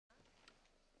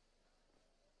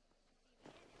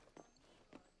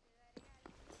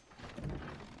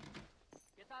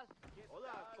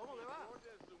¿Cómo le va?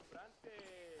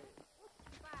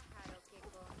 Pájaro que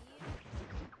comía.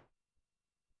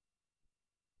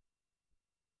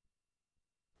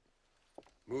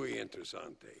 Muy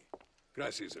interesante.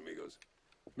 Gracias, amigos.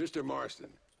 Mr. Marston,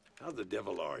 how the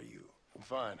devil are you? I'm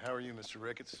fine. How are you, Mr.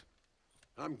 Ricketts?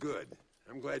 I'm good.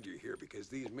 I'm glad you're here because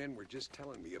these men were just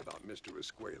telling me about Mr.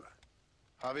 Escuela.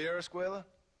 Javier Escuela?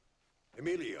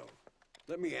 Emilio,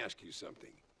 let me ask you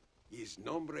something. His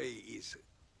nombre is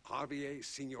Javier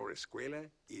Señor Escuela?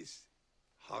 Is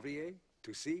Javier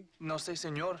to see? No sé,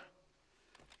 señor.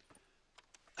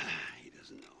 He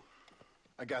doesn't know.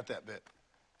 I got that bit.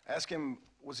 Ask him,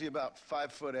 was he about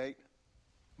 5'8"?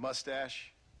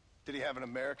 Mustache? Did he have an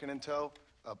American in tow?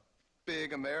 A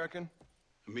big American?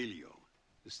 Emilio,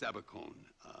 estaba con,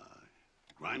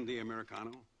 grande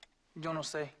americano? Yo no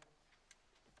sé.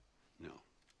 No.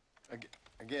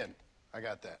 Again, I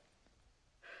got that.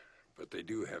 But they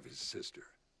do have his sister.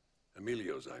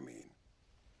 Emilio's, I mean.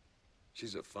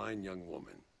 She's a fine young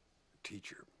woman, a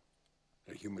teacher,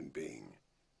 a human being,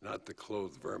 not the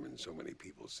clothed vermin so many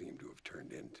people seem to have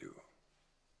turned into.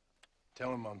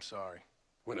 Tell him I'm sorry.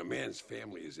 When a man's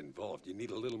family is involved, you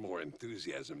need a little more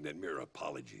enthusiasm than mere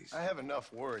apologies. I have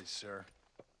enough worries, sir.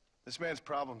 This man's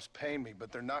problems pain me,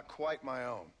 but they're not quite my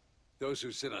own. Those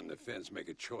who sit on the fence make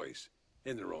a choice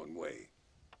in their own way.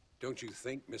 Don't you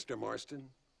think, Mr. Marston?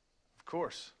 Of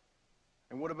course.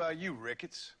 And what about you,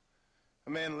 Ricketts? A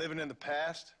man living in the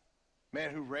past? A man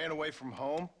who ran away from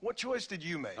home? What choice did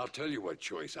you make? I'll tell you what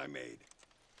choice I made.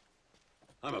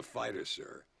 I'm a fighter,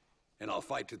 sir, and I'll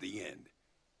fight to the end.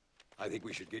 I think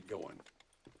we should get going.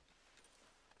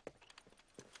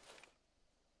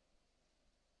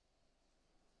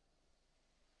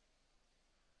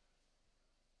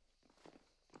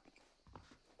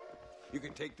 You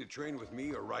can take the train with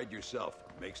me or ride yourself.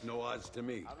 Makes no odds to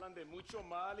me. Hablan de mucho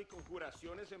mal y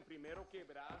conjuraciones en primero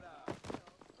quebrada.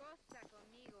 Goza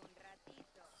conmigo un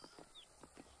ratito.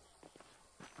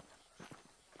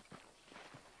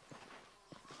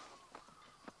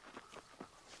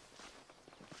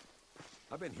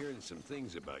 I've been hearing some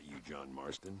things about you, John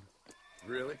Marston.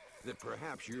 Really? That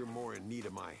perhaps you're more in need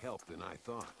of my help than I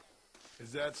thought.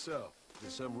 Is that so?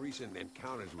 Some recent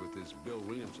encounters with this Bill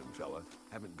Williamson fella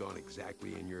haven't gone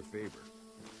exactly in your favor.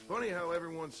 Funny how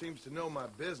everyone seems to know my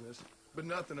business, but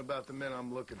nothing about the men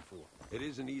I'm looking for. It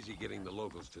isn't easy getting the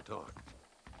locals to talk.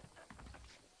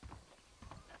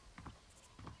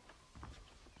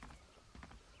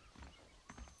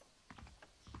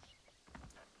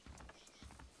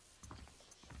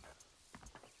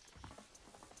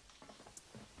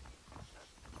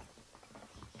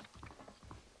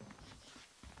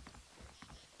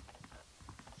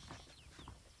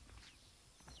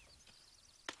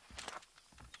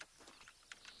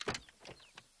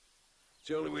 It's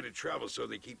the only way to travel, so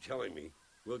they keep telling me.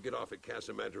 We'll get off at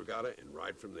Casa Madrugada and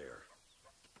ride from there.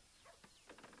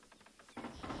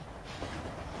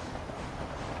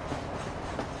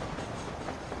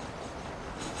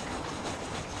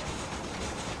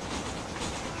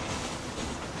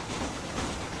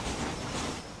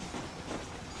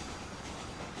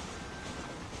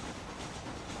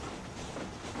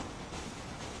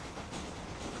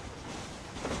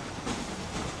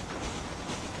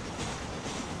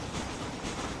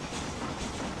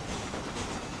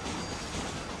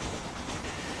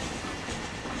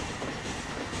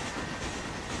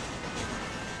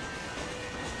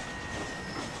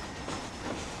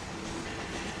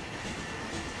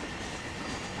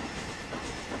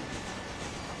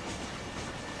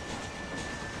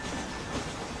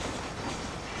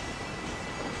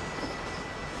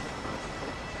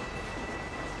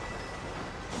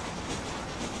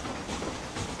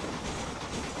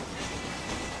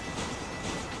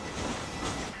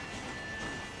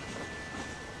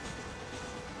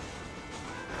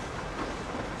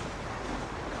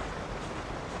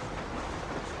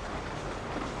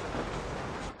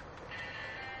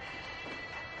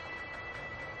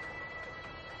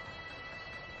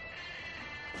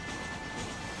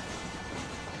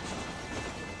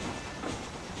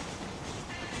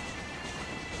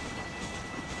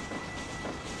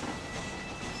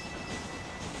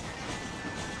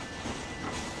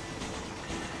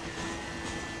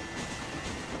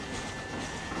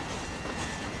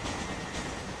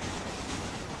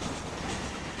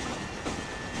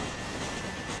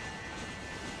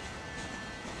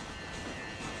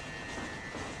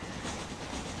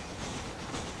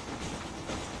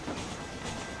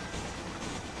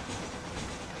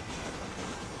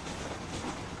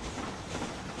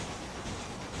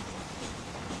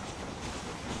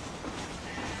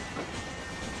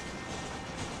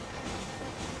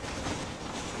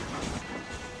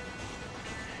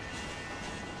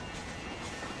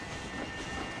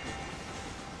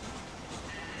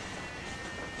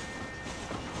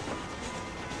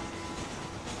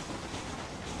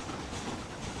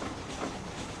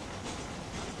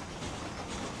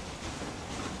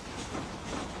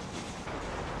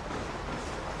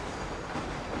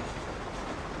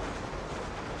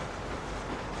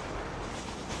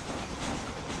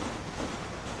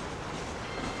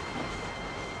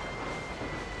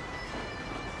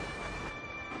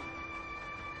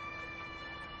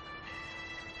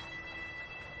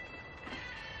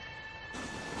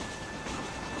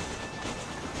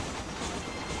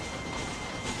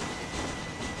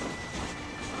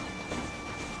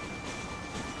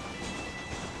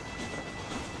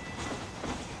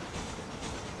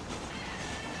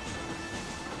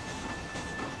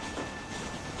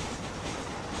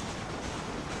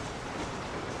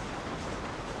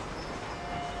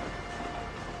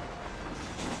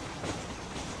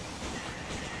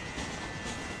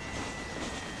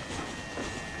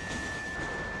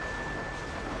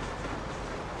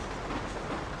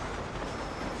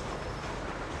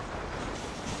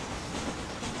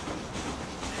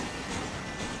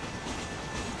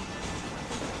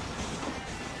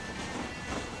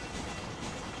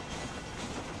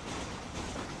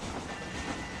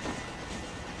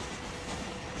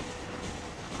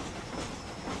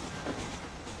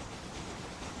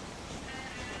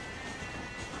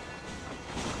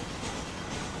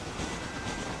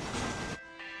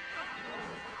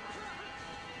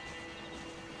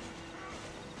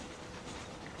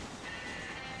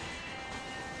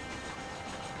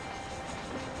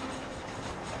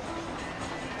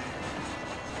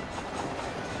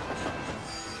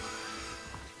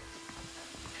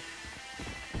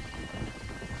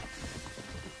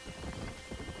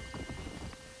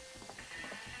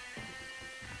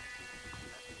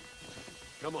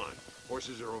 Come on.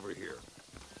 Horses are over here.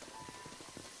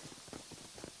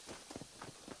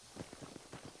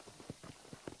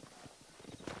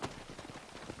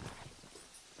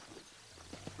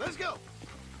 Let's go.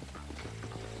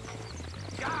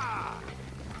 Yeah!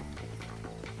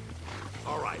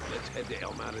 All right, let's head to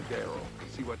El Matadero.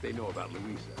 See what they know about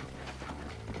Luisa.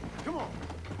 Come on.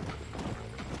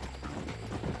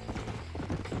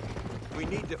 We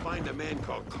need to find a man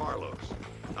called Carlos.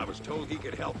 I was told he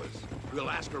could help us. We'll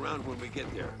ask around when we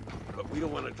get there, but we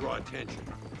don't want to draw attention.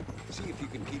 See if you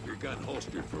can keep your gun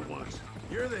holstered for once.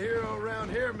 You're the hero around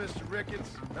here, Mr. Ricketts,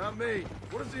 not me.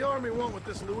 What does the army want with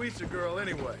this Luisa girl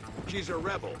anyway? She's a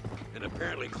rebel, and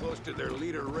apparently close to their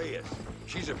leader, Reyes.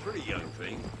 She's a pretty young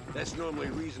thing. That's normally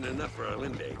reason enough for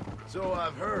Allende. So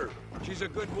I've heard. She's a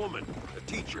good woman, a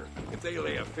teacher. If they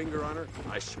lay a finger on her,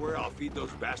 I swear I'll feed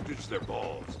those bastards their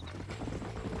balls.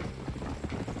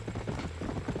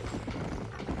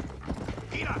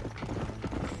 Mira!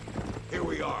 Here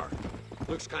we are.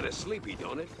 Looks kind of sleepy,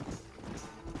 don't it?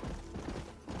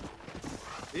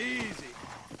 Easy.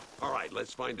 All right,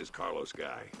 let's find this Carlos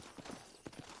guy.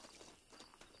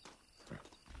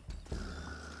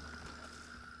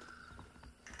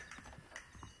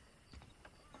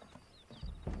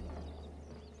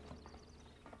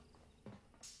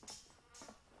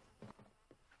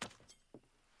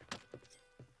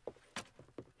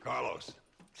 Carlos,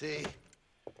 See?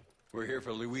 We're here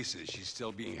for Luisa. She's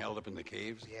still being held up in the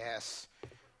caves? Yes.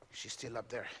 She's still up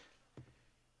there.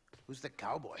 Who's the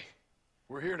cowboy?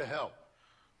 We're here to help.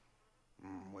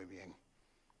 Muy bien.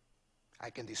 I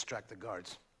can distract the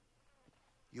guards.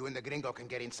 You and the gringo can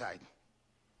get inside.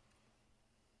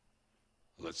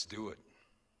 Let's do it.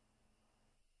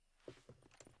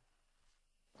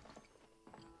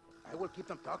 I will keep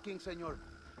them talking, senor.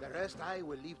 The rest I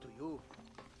will leave to you.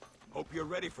 hope you're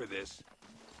ready for this.